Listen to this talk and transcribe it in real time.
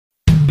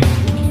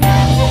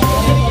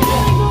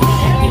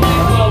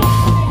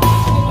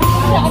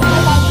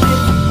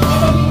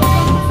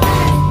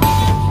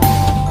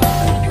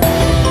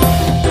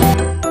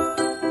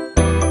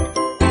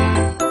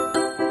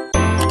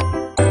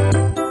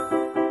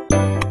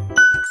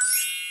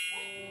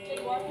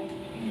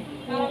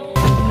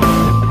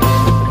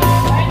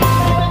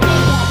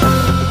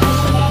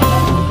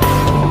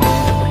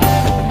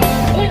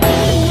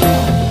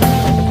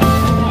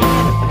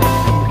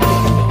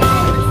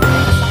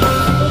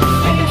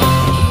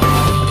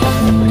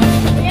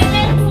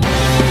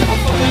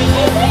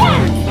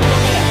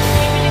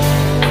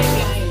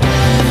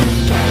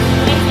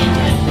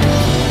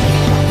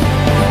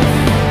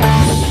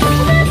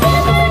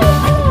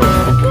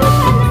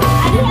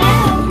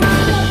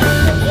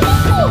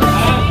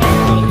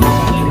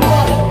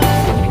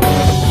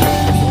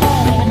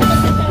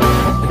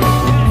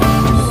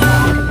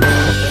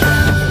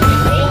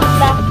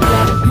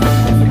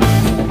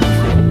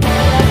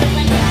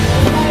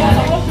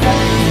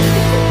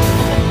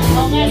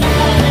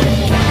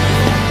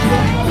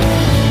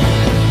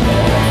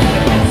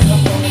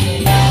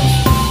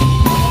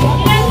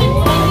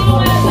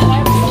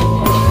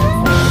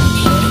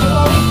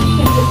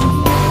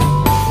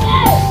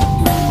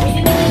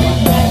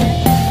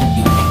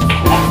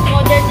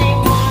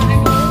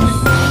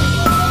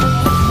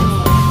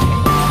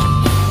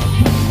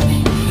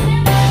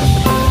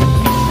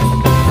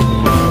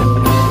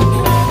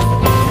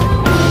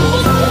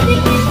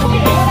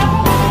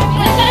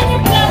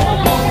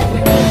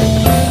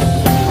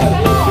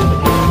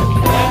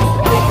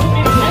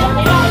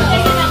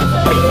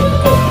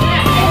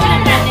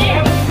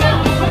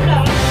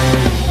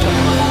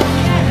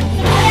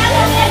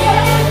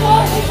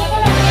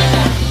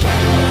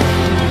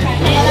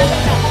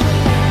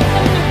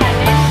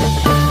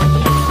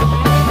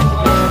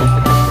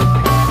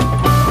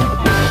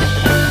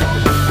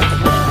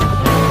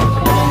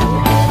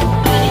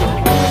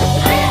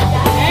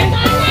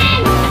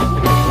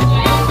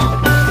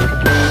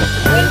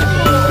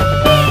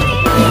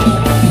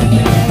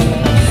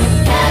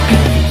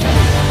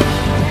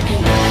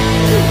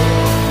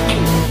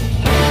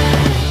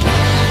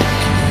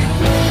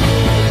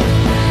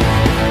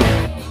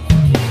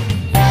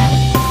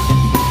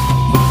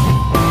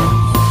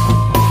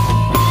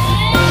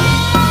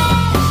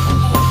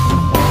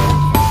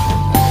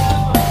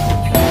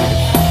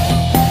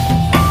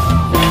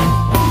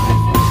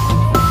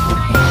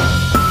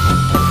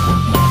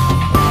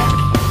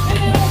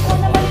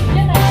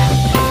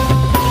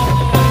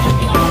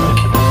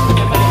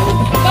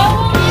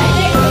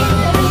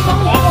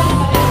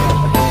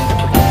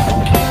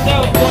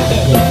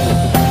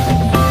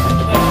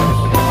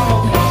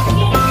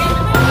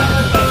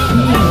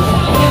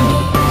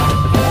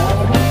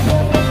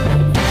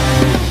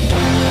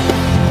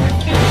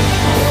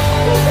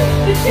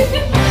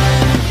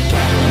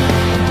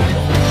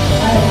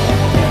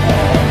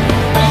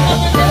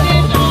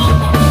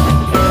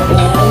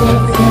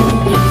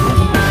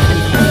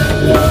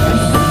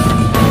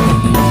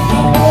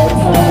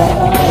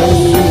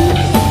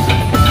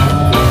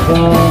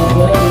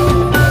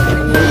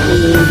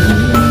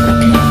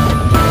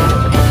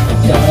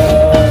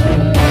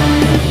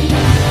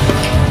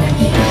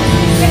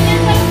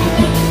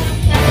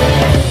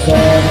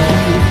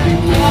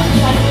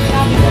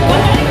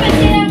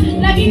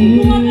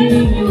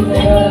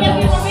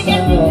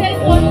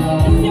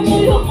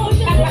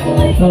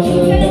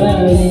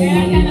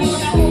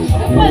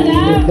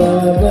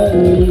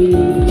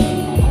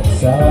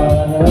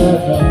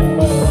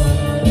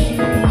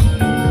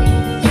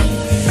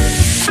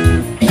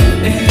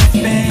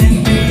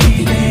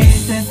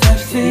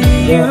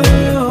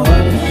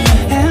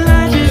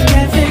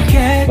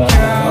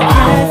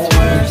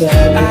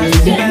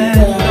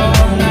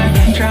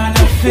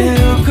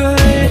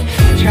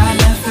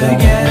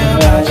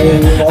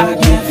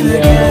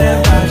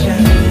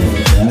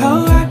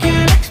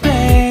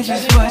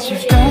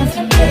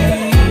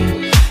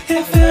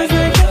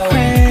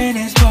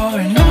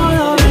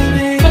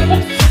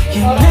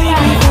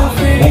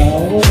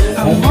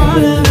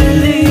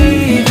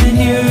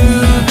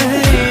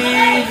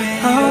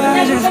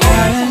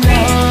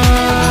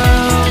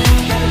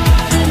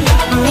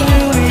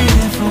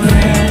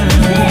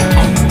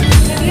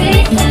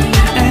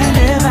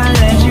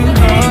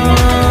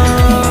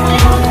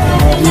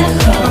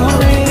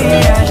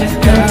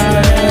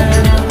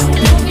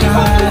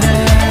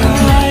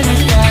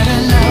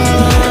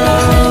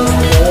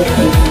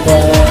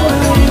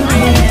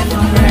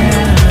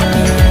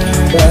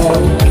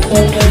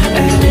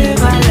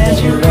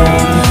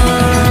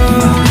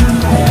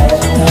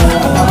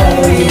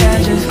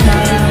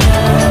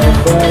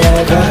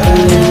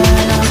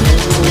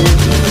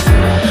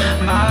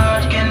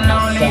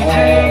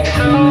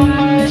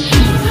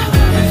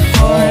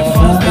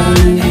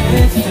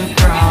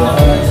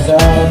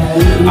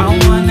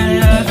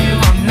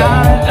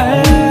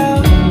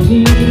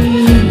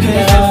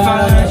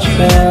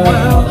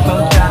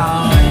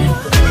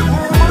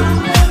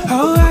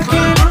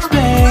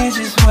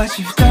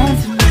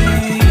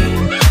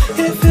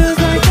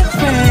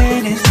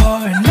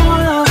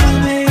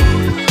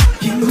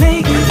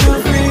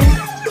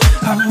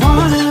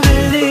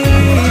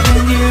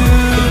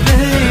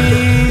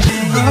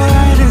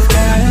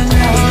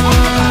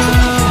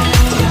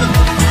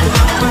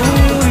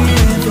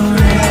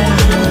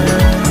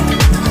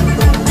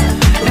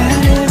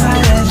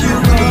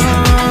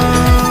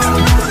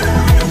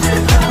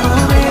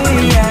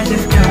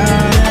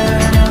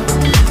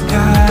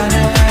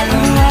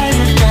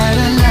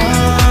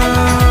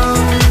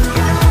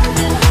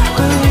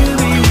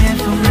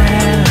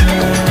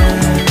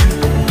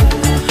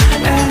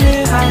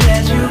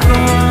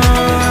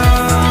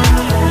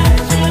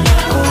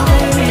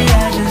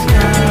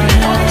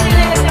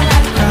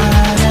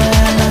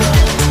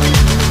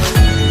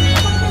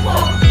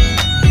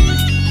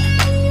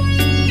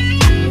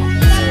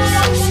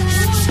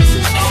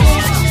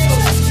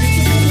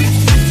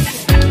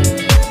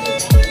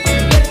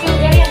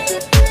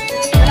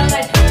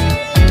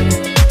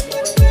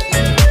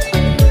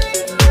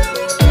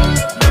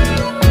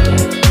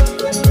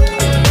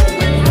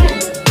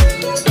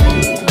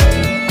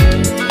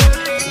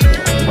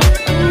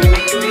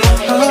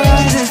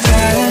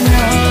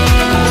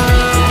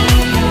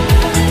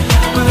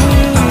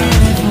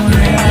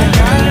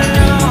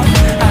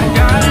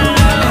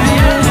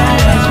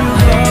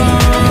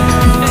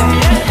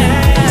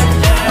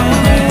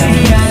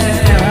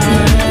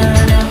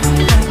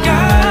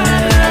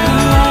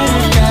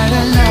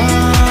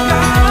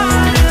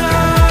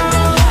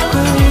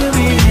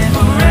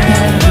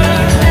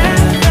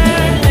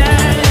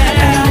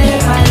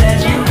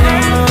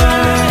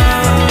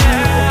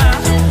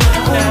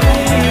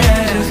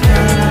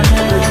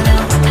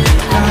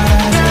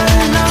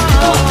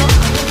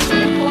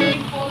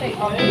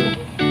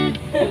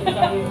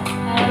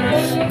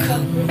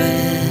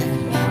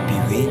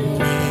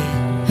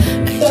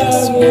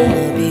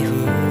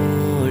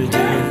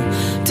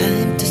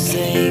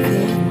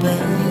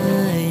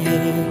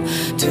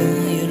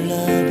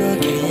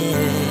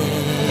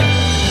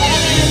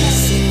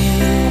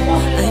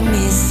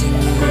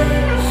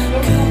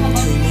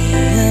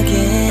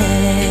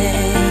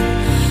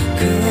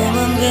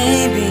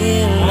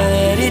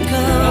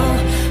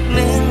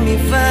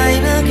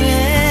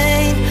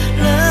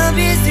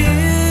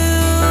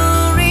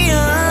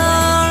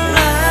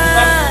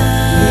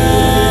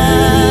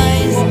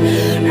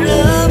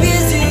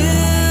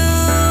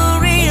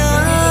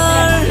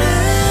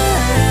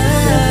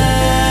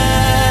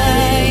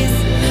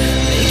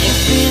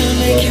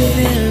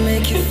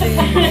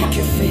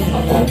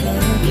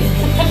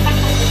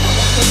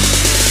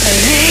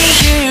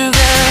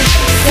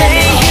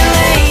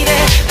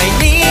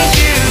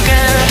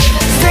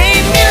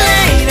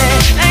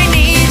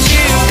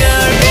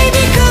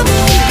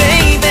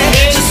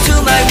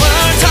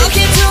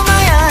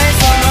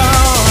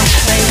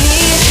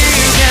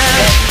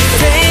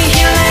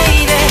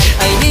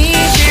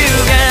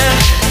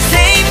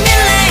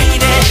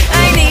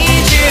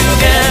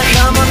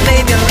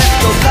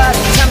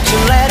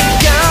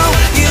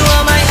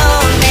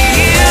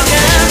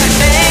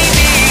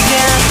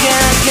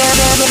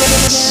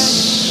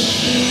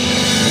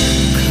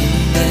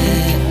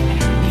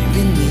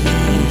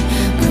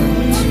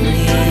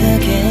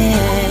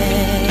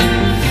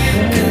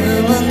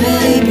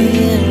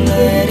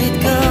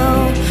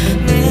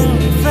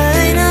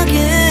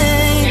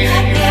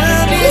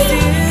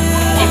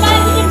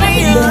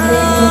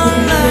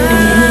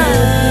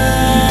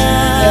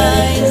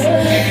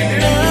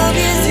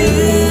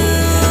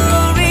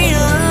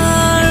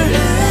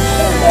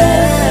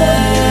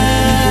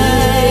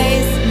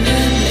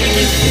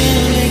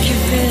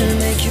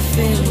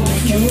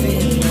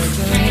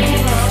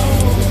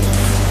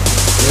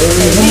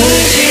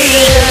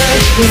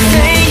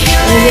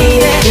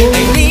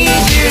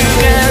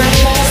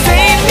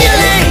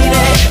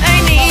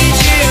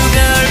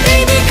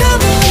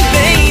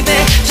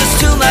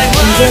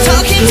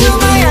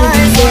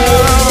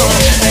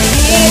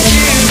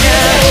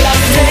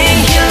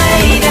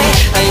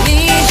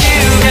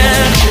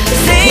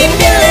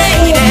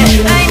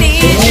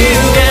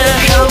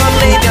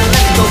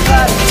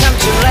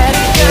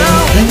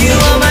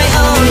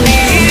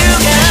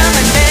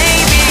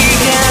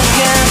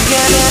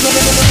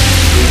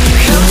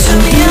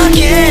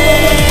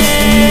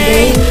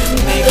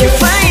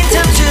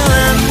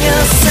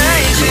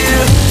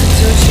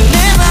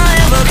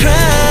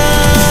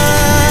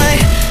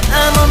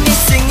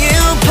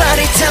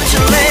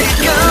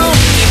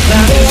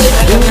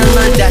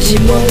다시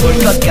못 볼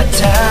것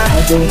같아.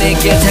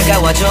 내게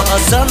다가와줘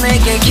어서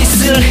내게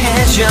키스를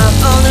해줘.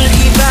 오늘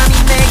이 밤이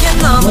내게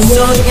너무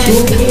소중해.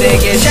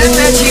 내게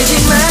장난치지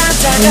마.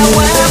 다가와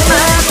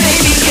my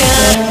baby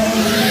girl.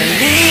 I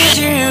need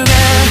you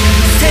girl.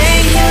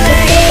 Stay here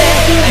lady.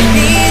 I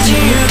need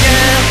you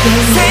girl.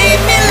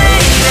 Save me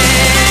lady.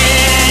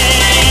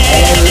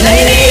 I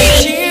need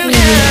you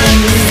girl.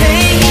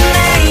 Stay here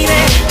lady.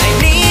 I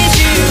need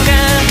you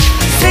girl.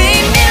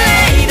 Save me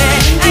lady.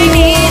 I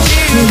need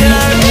you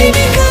girl.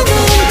 Baby come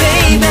on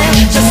baby.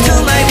 Just do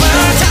my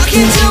words.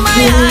 Talking to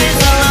my eyes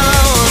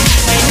alone.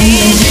 I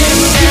need you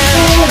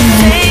girl.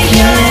 Stay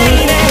here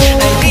lady.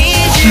 I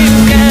need you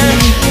girl.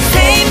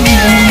 Save me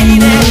lady.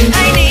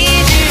 I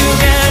need you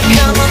girl.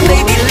 Come on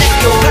baby let's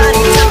go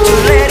party. Time to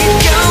let it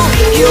go.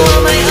 You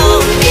are my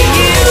only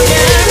you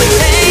girl.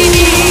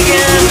 Baby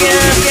girl,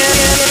 girl,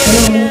 girl,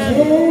 girl.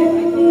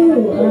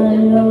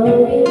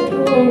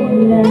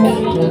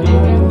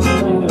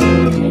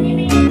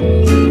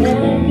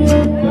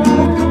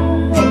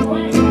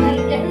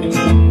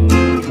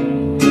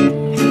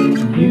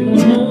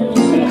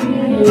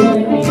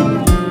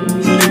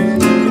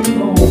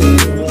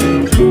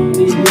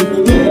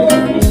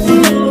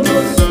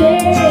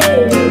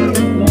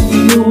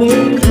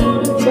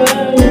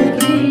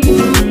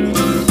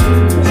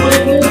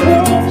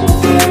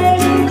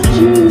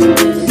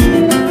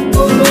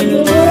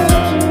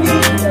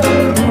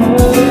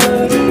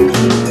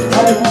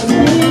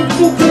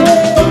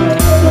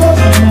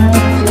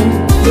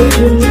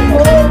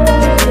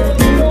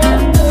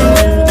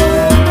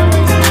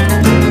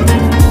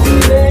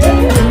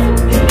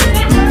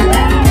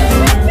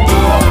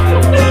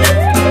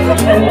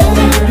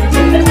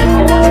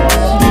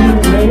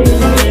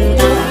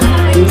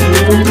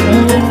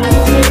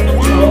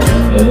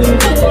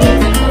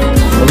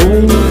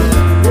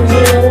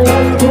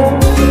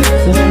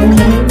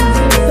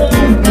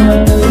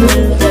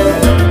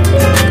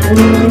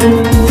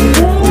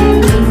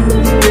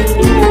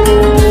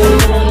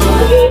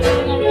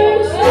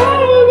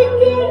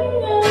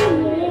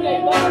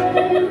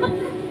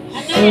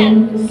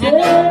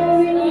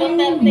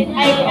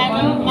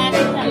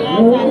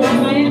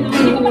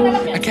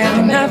 I can't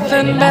do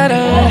nothing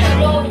better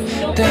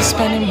than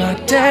spending my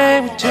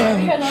day with you.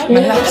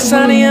 My life is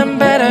sunny and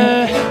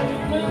better,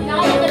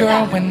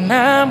 girl, when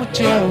I'm with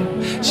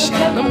you. She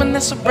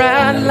illuminates so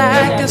bright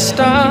like a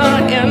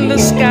star in the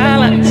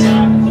skyline.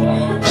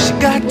 She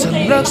got the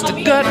looks, the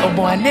good, oh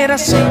boy, I need her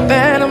so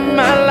bad in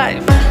my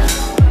life.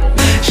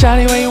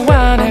 Shawty, where you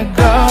wanna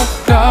go,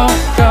 go,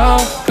 go,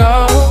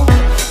 go?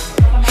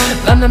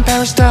 London,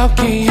 Paris,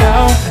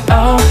 Tokyo,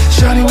 oh,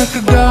 shawty, we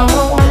could go.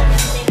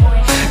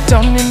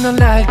 Don't need no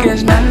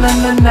luggage, nah, nah,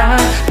 nah, nah.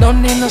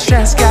 Don't need no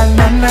stress, got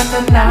nah, nah,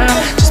 nah, nah.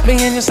 Just me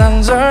and your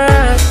sounds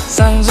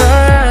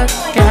alright,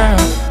 girl.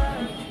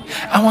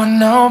 I want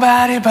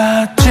nobody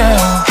but you.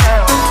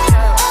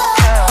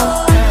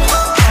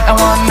 I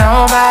want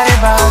nobody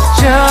but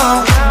you.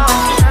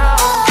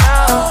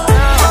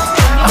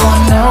 I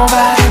want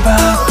nobody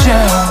but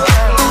you.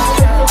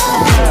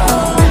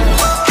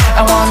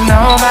 I want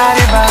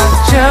nobody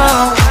but you.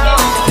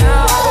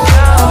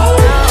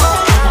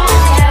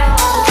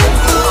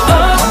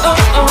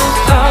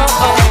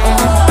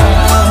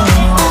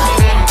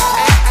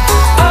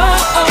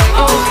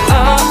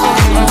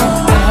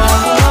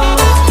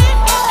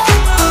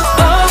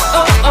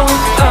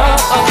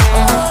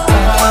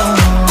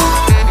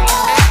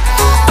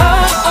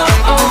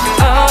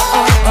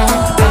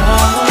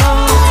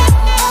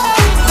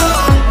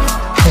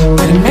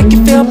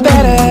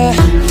 Better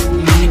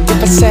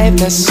if I say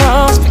the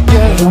songs for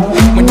you.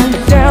 When you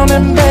put down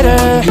and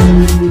better,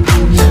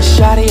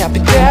 shawty, I'll be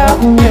there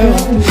with you.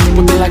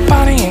 We'll be like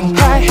Bonnie and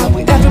Clyde, how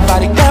with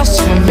everybody else.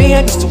 For me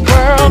against the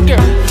world,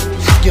 girl.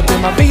 You'll be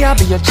my B, I'll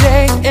be your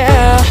J,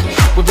 yeah.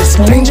 We'll be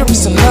so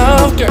dangerous in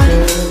love, girl.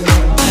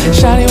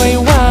 Shawty, where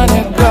you want it?